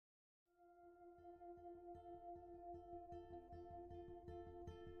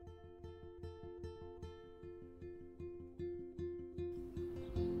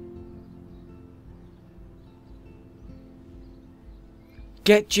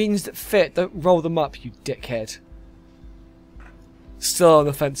Get jeans that fit, don't roll them up, you dickhead. Still on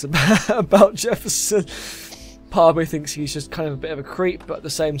the fence about Jefferson. Part of me thinks he's just kind of a bit of a creep, but at the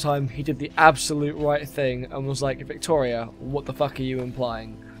same time, he did the absolute right thing and was like, Victoria, what the fuck are you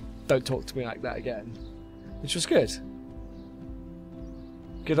implying? Don't talk to me like that again. Which was good.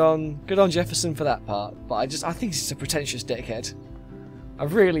 Good on Jefferson for that part, but I think he's just a pretentious dickhead. I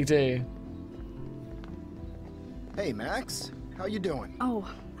really do. Hey, Max. How you doing? Oh,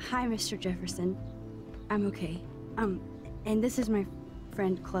 hi, Mr. Jefferson. I'm okay. And this is my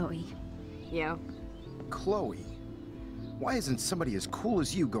friend Chloe. Yeah. Chloe? Why isn't somebody as cool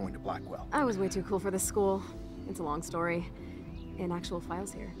as you going to Blackwell? I was way too cool for this school. It's a long story. In actual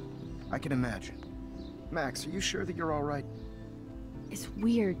files here. I can imagine. Max, are you sure that you're all right? It's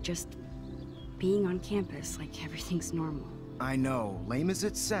weird just being on campus like everything's normal. I know, lame as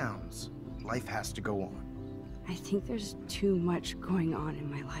it sounds, life has to go on. I think there's too much going on in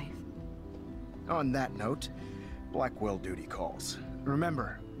my life. On that note, Blackwell duty calls.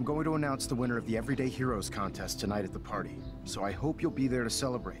 Remember, I'm going to announce the winner of the Everyday Heroes contest tonight at the party, so I hope you'll be there to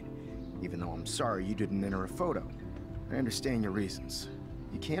celebrate, even though I'm sorry you didn't enter a photo. I understand your reasons.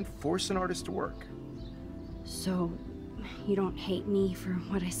 You can't force an artist to work. So, you don't hate me for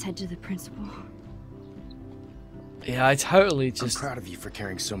what I said to the principal? Yeah, I totally just... I'm proud of you for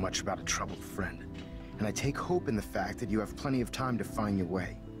caring so much about a troubled friend, and I take hope in the fact that you have plenty of time to find your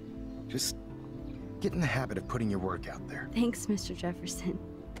way. Just get in the habit of putting your work out there. Thanks, Mr. Jefferson.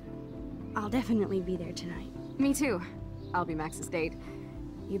 I'll definitely be there tonight. Me too. I'll be Max's date.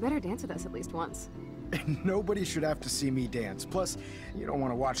 You better dance with us at least once. Nobody should have to see me dance. Plus, you don't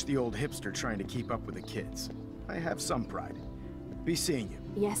want to watch the old hipster trying to keep up with the kids. I have some pride. Be seeing you.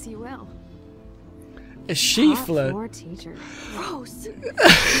 Yes, you will. Is she Top flow? floor teacher. Gross!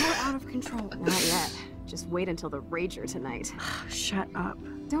 You're out of control. Not yet. Just wait until the rager tonight. Shut up.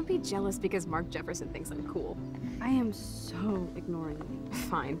 Don't be jealous because Mark Jefferson thinks I'm cool. I am so ignoring you.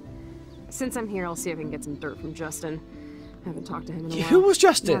 Fine. Since I'm here, I'll see if I can get some dirt from Justin. I haven't talked to him in a while. Who was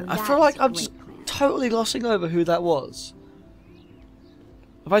Justin? Now I feel like that's a I'm just great plan. totally glossing over who that was.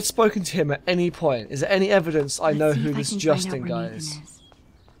 Have I spoken to him at any point? Is there any evidence I know Let's see who if I this can find Justin out guy where Nathan is? is.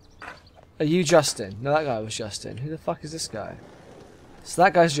 Are you Justin? No, that guy was Justin. Who the fuck is this guy? So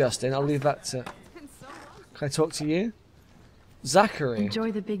that guy's Justin. I'll leave that to... Can I talk to you? Zachary.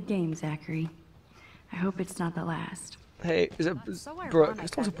 Enjoy the big game, Zachary. I hope it's not the last. Hey, is it Brooke?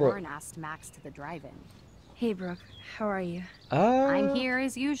 Let's talk to Brooke. Warren asked Max to the drive-in. Hey, Brooke. How are you? I'm here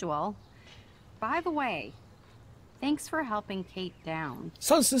as usual. By the way, thanks for helping Kate down.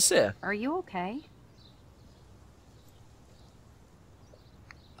 Sounds sincere. Are you okay?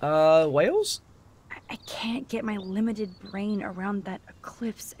 Wales? I can't get my limited brain around that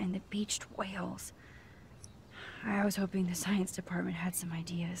eclipse and the beached whales. I was hoping the science department had some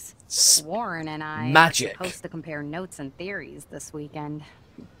ideas. Warren and I are Magic. supposed to compare notes and theories this weekend.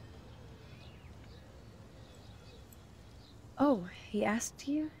 Oh, he asked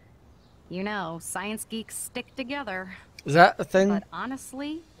you? You know, science geeks stick together. Is that a thing? But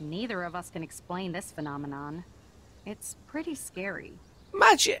honestly, neither of us can explain this phenomenon. It's pretty scary.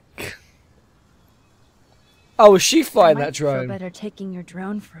 Magic. Oh, was she flying I that might feel drone? better taking your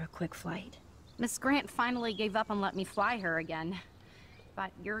drone for a quick flight. Miss Grant finally gave up and let me fly her again.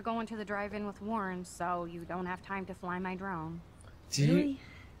 But you're going to the drive-in with Warren, so you don't have time to fly my drone. Do you- Really?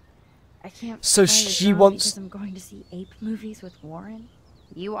 I can't So fly a she drone wants- because I'm going to see ape movies with Warren?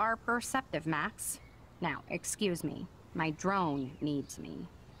 You are perceptive, Max. Now, excuse me. My drone needs me.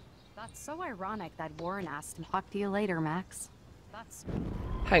 That's so ironic that Warren asked me. Talk to you later, Max. That's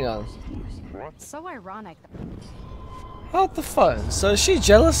Hang on. so ironic. Hold the phone. So is she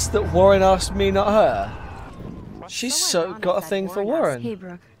jealous that Warren asked me, not her? She's so ironic got a that thing for Warren Warren. Hey,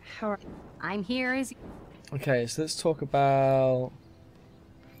 Brooke. How are I'm here as Okay, so let's talk about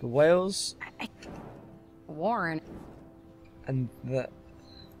the whales Warren. and the...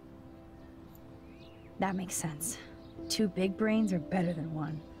 That makes sense. Two big brains are better than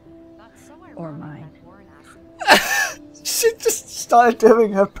one. That's so Or ironic mine. that Warren asked She just started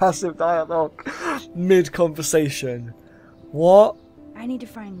doing her passive dialogue mid-conversation. What? I need to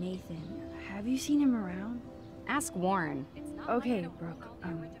find Nathan. Have you seen him around? Ask Warren. Okay, Brooke.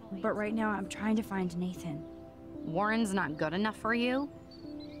 But right now I'm trying to find Nathan. Warren's not good enough for you?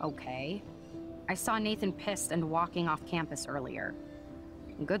 Okay. I saw Nathan pissed and walking off campus earlier.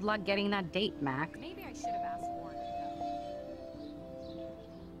 Good luck getting that date, Mac. Maybe I should have asked Warren to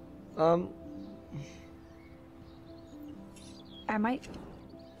go. I might...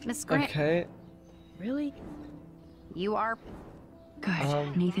 Miss Grant, Okay. Really? you are...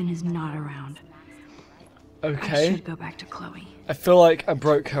 Good. Nathan is not around. Okay. I should go back to Chloe. I feel like I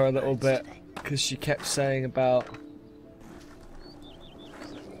broke her a little bit because she kept saying about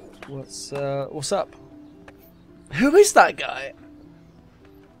what's up? Who is that guy?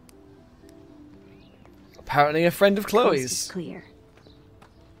 Apparently a friend of Coast is Chloe's. clear.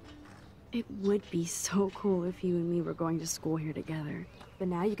 It would be so cool if you and me were going to school here together. But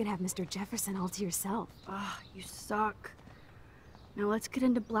now you can have Mr. Jefferson all to yourself. Ah, you suck. Now let's get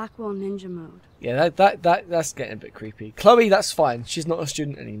into Blackwell Ninja mode. Yeah, that's getting a bit creepy. Chloe, that's fine. She's not a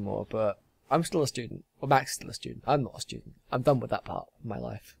student anymore, but I'm still a student. Well, Max is still a student. I'm not a student. I'm done with that part of my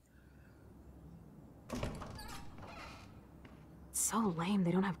life. It's so lame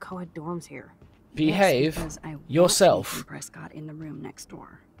they don't have co-ed dorms here. Behave Yes, because I want yourself. Nathan Prescott in the room next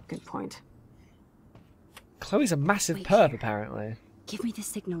door. Good point. Chloe's a massive Wait perv, here. apparently. Give me the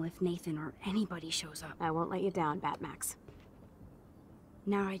signal if Nathan or anybody shows up. I won't let you down, Batmax.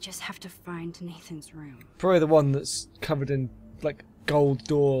 Now I just have to find Nathan's room. Probably the one that's covered in, like, gold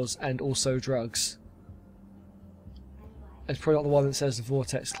doors and also drugs. It's probably not the one that says the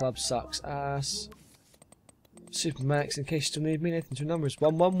Vortex Club sucks ass. Super Max, in case you still need me, Nathan's your number is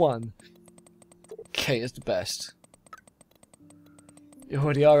 111. Kate is the best. You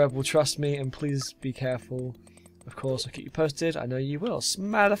already are Rebel, trust me, and please be careful. Of course, I'll keep you posted. I know you will.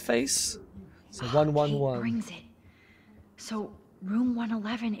 Smatter face. So Kate 111. brings it. So room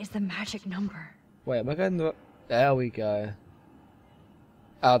 111 is the magic number. Wait, am I going the... There we go.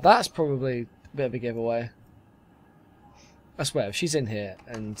 Oh, that's probably a bit of a giveaway. I swear, if she's in here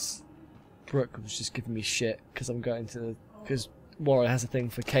and Brooke was just giving me shit because I'm going to... Because Warren has a thing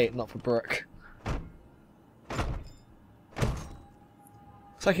for Kate, not for Brooke.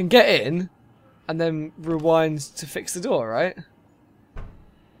 So I can get in and then rewind to fix the door, right?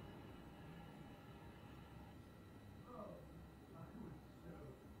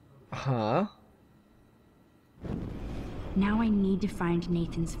 Huh? Now I need to find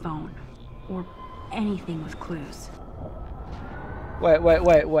Nathan's phone. Or anything with clues. Wait.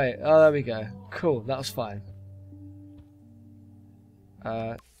 Oh, there we go. Cool, that was fine.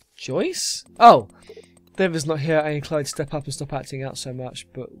 Joyce? Oh! David's not here. I need Chloe to step up and stop acting out so much,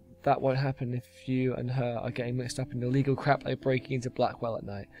 but that won't happen if you and her are getting mixed up in illegal crap like breaking into Blackwell at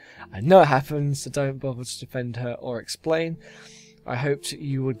night. I know it happens, so don't bother to defend her or explain. I hoped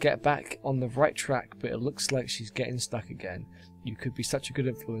you would get back on the right track, but it looks like she's getting stuck again. You could be such a good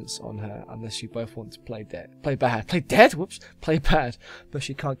influence on her, unless you both want to play bad. Whoops, play bad. But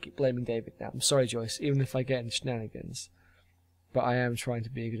she can't keep blaming David now. I'm sorry, Joyce, even if I get into shenanigans. But I am trying to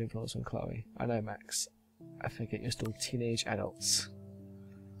be a good influence on Chloe. I know, Max. I forget you're still teenage adults.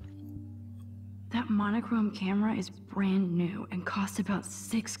 That monochrome camera is brand new and costs about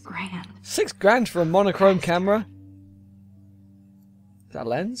 $6 grand. $6 grand for a monochrome camera? Is that a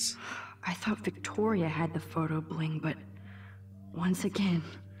lens? I thought Victoria had the photo bling, but once again,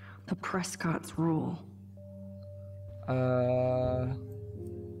 the Prescotts rule. That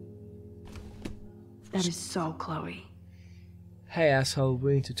is so Chloe. Hey asshole,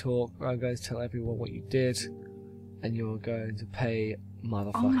 we need to talk, or I'm going to tell everyone what you did, and you're going to pay,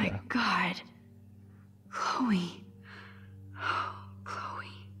 motherfucker. Oh my god. Chloe. Oh, Chloe.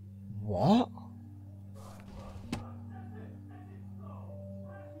 What?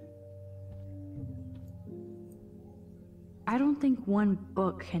 I don't think one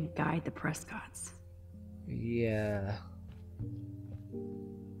book can guide the Prescotts. Yeah.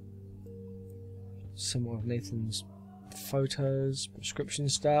 Some more of Nathan's photos, prescription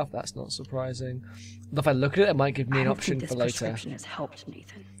stuff, that's not surprising. If I look at it, it might give me an option for later. This prescription has helped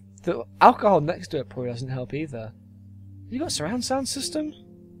Nathan. The alcohol next to it probably doesn't help either. You got surround sound system?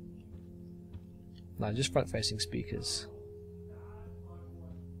 No, just front-facing speakers.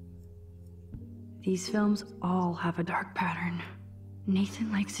 These films all have a dark pattern.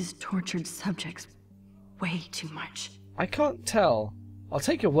 Nathan likes his tortured subjects way too much. I can't tell. I'll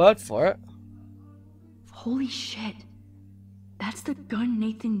take your word for it. Holy shit. That's the gun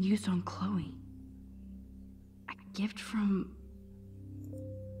Nathan used on Chloe. A gift from...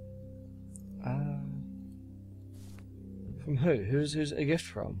 From who? Who's a gift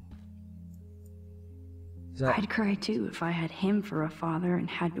from? Is that... I'd cry too if I had him for a father and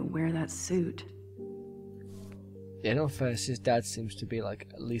had to wear that suit. Yeah, in all fairness, his dad seems to be like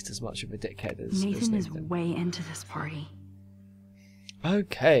at least as much of a dickhead as Nathan is Nathan. way into this party.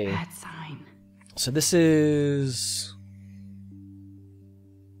 Okay. Bad sign. So this is...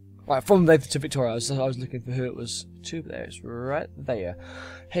 Right, from Nathan to Victoria. I was looking for who it was to, but there it's right there.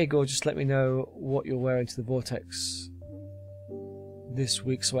 Hey, gorgeous, let me know what you're wearing to the Vortex this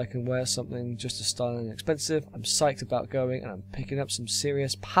week so I can wear something just as stylish and expensive. I'm psyched about going, and I'm picking up some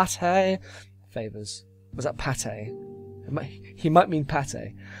serious pate favors. Was that pate? He might mean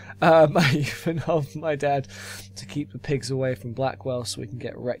pate. I even told my dad to keep the pigs away from Blackwell so we can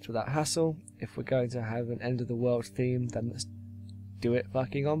get wrecked without hassle. If we're going to have an end of the world theme, then let's do it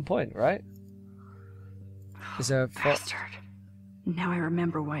fucking on point, right? Is there a Bastard. Now I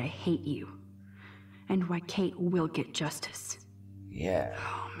remember why I hate you. And why Kate will get justice. Yeah.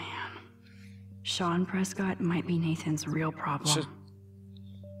 Oh man. Sean Prescott might be Nathan's real problem.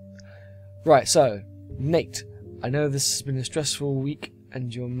 Right, so, Nate, I know this has been a stressful week,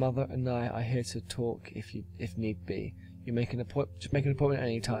 and your mother and I are here to talk if need be. You make an appointment at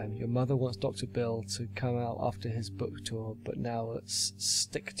any time. Your mother wants Dr. Bill to come out after his book tour, but now let's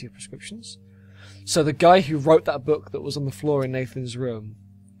stick to your prescriptions. So the guy who wrote that book that was on the floor in Nathan's room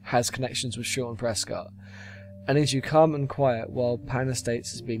has connections with Sean Prescott. I need you calm and quiet while Pan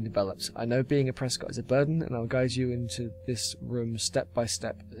Estates is being developed. I know being a Prescott is a burden, and I'll guide you into this room step by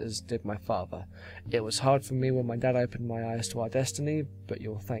step, as did my father. It was hard for me when my dad opened my eyes to our destiny, but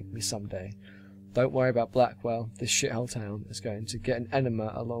you'll thank me someday. Don't worry about Blackwell. This shithole town is going to get an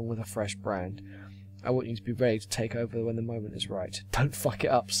enema along with a fresh brand. I want you to be ready to take over when the moment is right. Don't fuck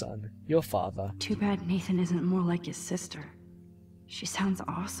it up, son. Your father. Too bad Nathan isn't more like his sister. She sounds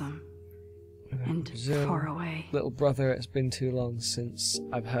awesome. And far away. Little brother, it's been too long since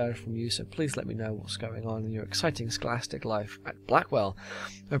I've heard from you, so please let me know what's going on in your exciting scholastic life at Blackwell.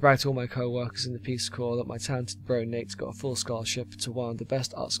 I brag to all my co-workers in the Peace Corps that my talented bro Nate's got a full scholarship to one of the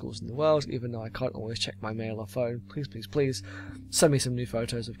best art schools in the world, even though I can't always check my mail or phone. Please, please, please, send me some new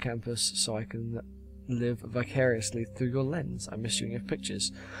photos of campus so I can live vicariously through your lens. I miss you in your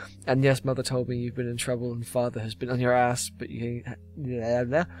pictures. And yes, Mother told me you've been in trouble and Father has been on your ass, but you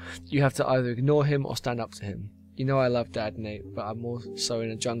have to either ignore him or stand up to him. You know I love Dad, Nate, but I'm more so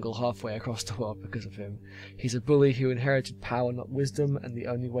in a jungle halfway across the world because of him. He's a bully who inherited power, not wisdom, and the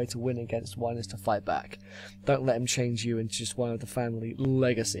only way to win against one is to fight back. Don't let him change you into just one of the family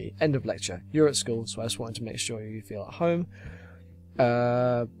legacy. End of lecture. You're at school, so I just wanted to make sure you feel at home.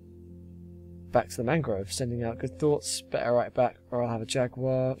 Back to the mangrove, sending out good thoughts. Better right back, or I'll have a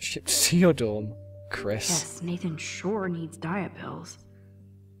jaguar shipped to your dorm. Chris. Yes, Nathan sure needs diet pills.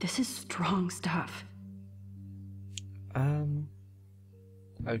 This is strong stuff.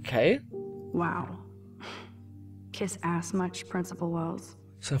 Okay. Wow. Kiss ass much, Principal Wells?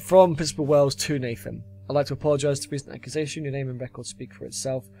 So from Principal Wells to Nathan. I'd like to apologise for the recent accusation. Your name and record speak for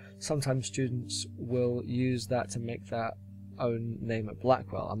itself. Sometimes students will use that to make their own name at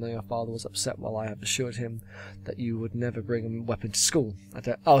Blackwell. I know your father was upset while I have assured him that you would never bring a weapon to school.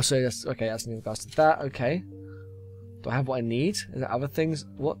 Oh, so that's okay. That's in regards to that. Okay. Do I have what I need? Is there other things?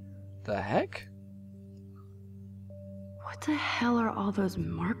 What the heck? What the hell are all those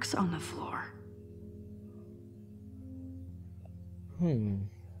marks on the floor?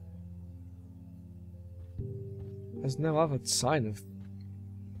 There's no other sign of...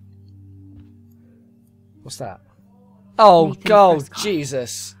 What's that? Oh, Nathan God, Prescott.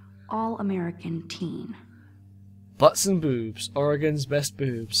 Jesus. All-American teen. Butts and boobs. Oregon's best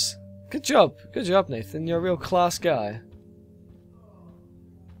boobs. Good job, Nathan. You're a real class guy.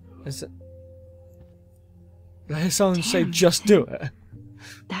 Is it... Did I hear someone say, Damn, just do it?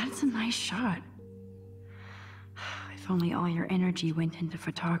 That's a nice shot. If only all your energy went into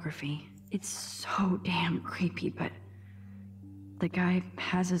photography. It's so damn creepy, but the guy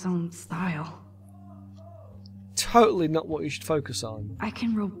has his own style. Totally not what you should focus on. I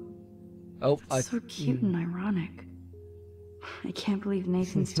can roll. Oh, So cute and ironic. I can't believe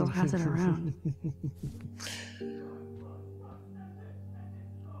Nathan still has it around.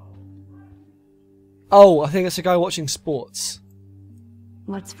 Oh, I think it's a guy watching sports.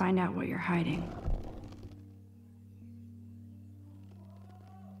 Let's find out what you're hiding.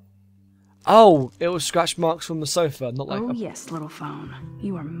 Oh, it was scratch marks from the sofa, not like... Oh yes, little phone.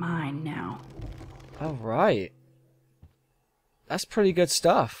 You are mine now. Alright. That's pretty good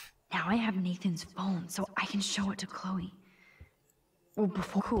stuff. Now I have Nathan's phone, so I can show it to Chloe. Well,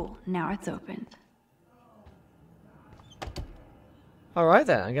 before... Cool, now it's opened. Alright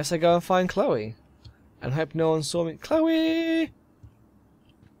then, I guess I go and find Chloe. And hope no one saw me. Chloe!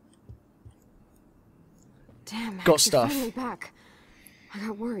 Damn, Max, Got you're stuff. finally back. I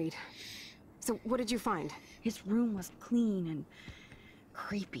got worried. So, what did you find? His room was clean and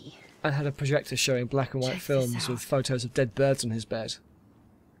creepy. I had a projector showing black and white Check this films out. with photos of dead birds on his bed.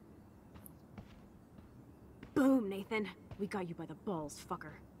 Boom, Nathan. We got you by the balls,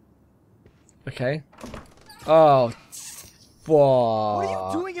 fucker. Okay. Oh. Whoa. What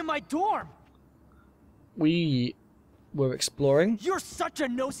are you doing in my dorm? We were exploring. You're such a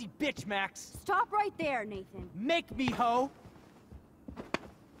nosy bitch, Max. Stop right there, Nathan. Make me, ho.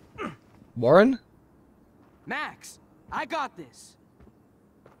 Warren? Max, I got this.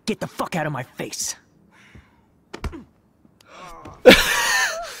 Get the fuck out of my face.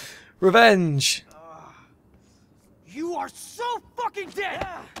 Revenge. You are so fucking dead.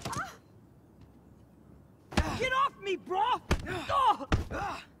 Get off me, bro.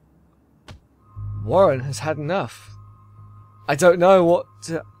 Warren has had enough. I don't know what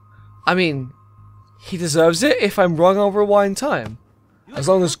to... I mean, he deserves it. If I'm wrong, I'll rewind time. As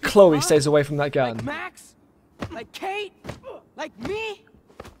long as Chloe stays away from that gun. Like Max? Like Kate? Like me?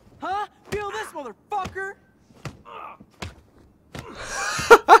 Huh? Feel this, motherfucker?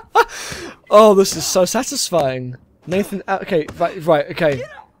 Oh, this is so satisfying. Nathan, okay, right, okay.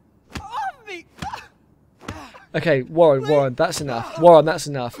 Get off me! Okay, Warren, that's enough. Warren, that's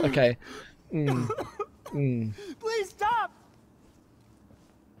enough. Okay. Please stop!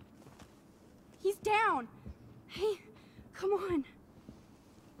 He's down. Hey, come on.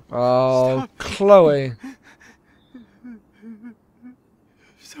 Oh, Chloe.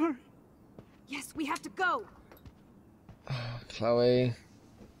 Sorry. Yes, we have to go. Chloe.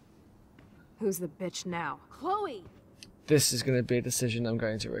 Who's the bitch now? Chloe. This is going to be a decision I'm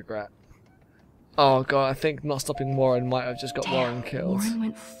going to regret. Oh god, I think not stopping Warren might have just got Warren killed. Warren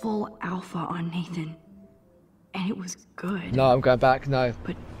went full alpha on Nathan. And it was good. No, I'm going back, no.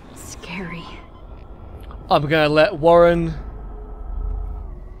 But scary. I'm going to let Warren...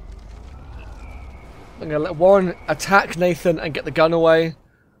 I'm going to let Warren attack Nathan and get the gun away.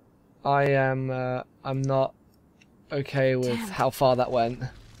 I'm not okay with how far that went.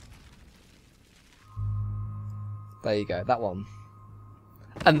 There you go, that one.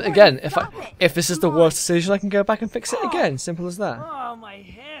 And again, if this is the worst decision, I can go back and fix it again. Simple as that. Oh, my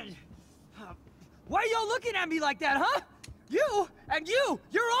head. Why are y'all looking at me like that, huh? You and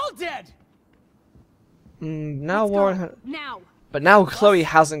you're all dead. Now Warren... Now. But now Chloe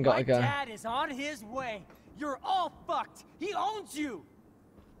hasn't got a My gun. dad is on his way. You're all fucked. He owns you.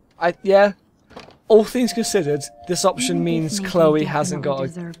 Yeah. All things considered, this option Even if means Nathan Chloe hasn't definitely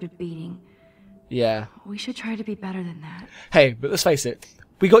got a... deserved a beating. Yeah. We should try to be better than that. Hey, but let's face it.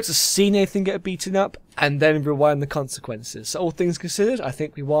 We got to see Nathan get beaten up and then rewind the consequences. So all things considered, I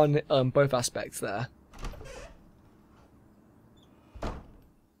think we won both aspects there.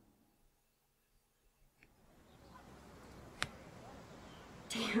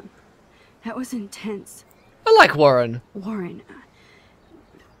 Damn. That was intense. I like Warren. Warren,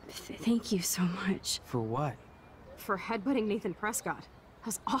 thank you so much. For what? For headbutting Nathan Prescott. That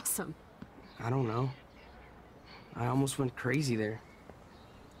was awesome. I don't know. I almost went crazy there.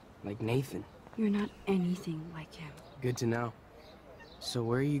 Like Nathan. You're not anything like him. Good to know. So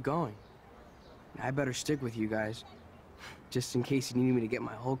where are you going? I better stick with you guys. Just in case you need me to get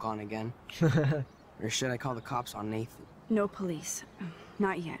my Hulk on again. Or should I call the cops on Nathan? No police.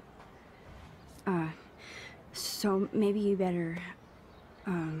 Not yet. So maybe you better,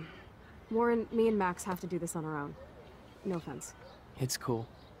 Warren, me and Max have to do this on our own. No offense. It's cool.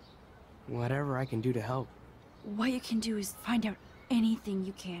 Whatever I can do to help. what you can do is find out anything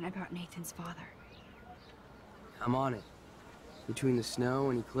you can about Nathan's father. I'm on it. Between the snow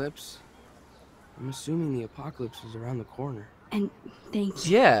and eclipse, I'm assuming the apocalypse is around the corner. And thank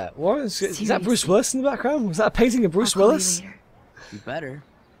you. Yeah, what is that Bruce Willis in the background? Was that a painting of Bruce I'll call you Willis? later. You better.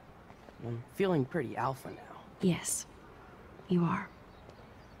 I'm feeling pretty alpha now. Yes, you are.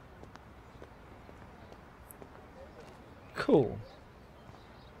 Cool.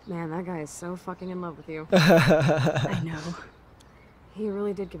 Man, that guy is so fucking in love with you. I know. He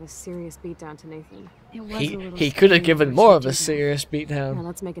really did give a serious beatdown to Nathan. It was a little He could have scary given when more she of a did that. serious Now beatdown.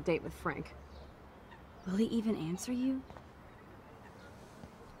 let's make a date with Frank. Will he even answer you?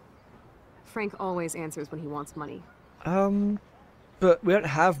 Frank always answers when he wants money. But we don't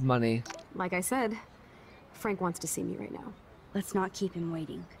have money. Like I said, Frank wants to see me right now. Let's not keep him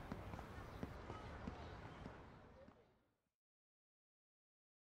waiting.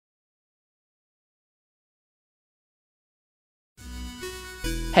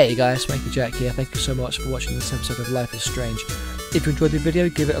 Hey guys, Swanky Jack here. Thank you so much for watching this episode of Life is Strange. If you enjoyed the video,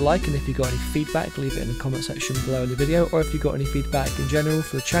 give it a like, and if you got any feedback, leave it in the comment section below the video, or if you got any feedback in general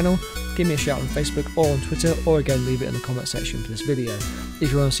for the channel, give me a shout on Facebook or on Twitter, or again leave it in the comment section for this video.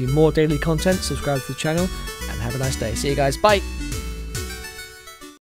 If you want to see more daily content, subscribe to the channel, and have a nice day. See you guys, bye!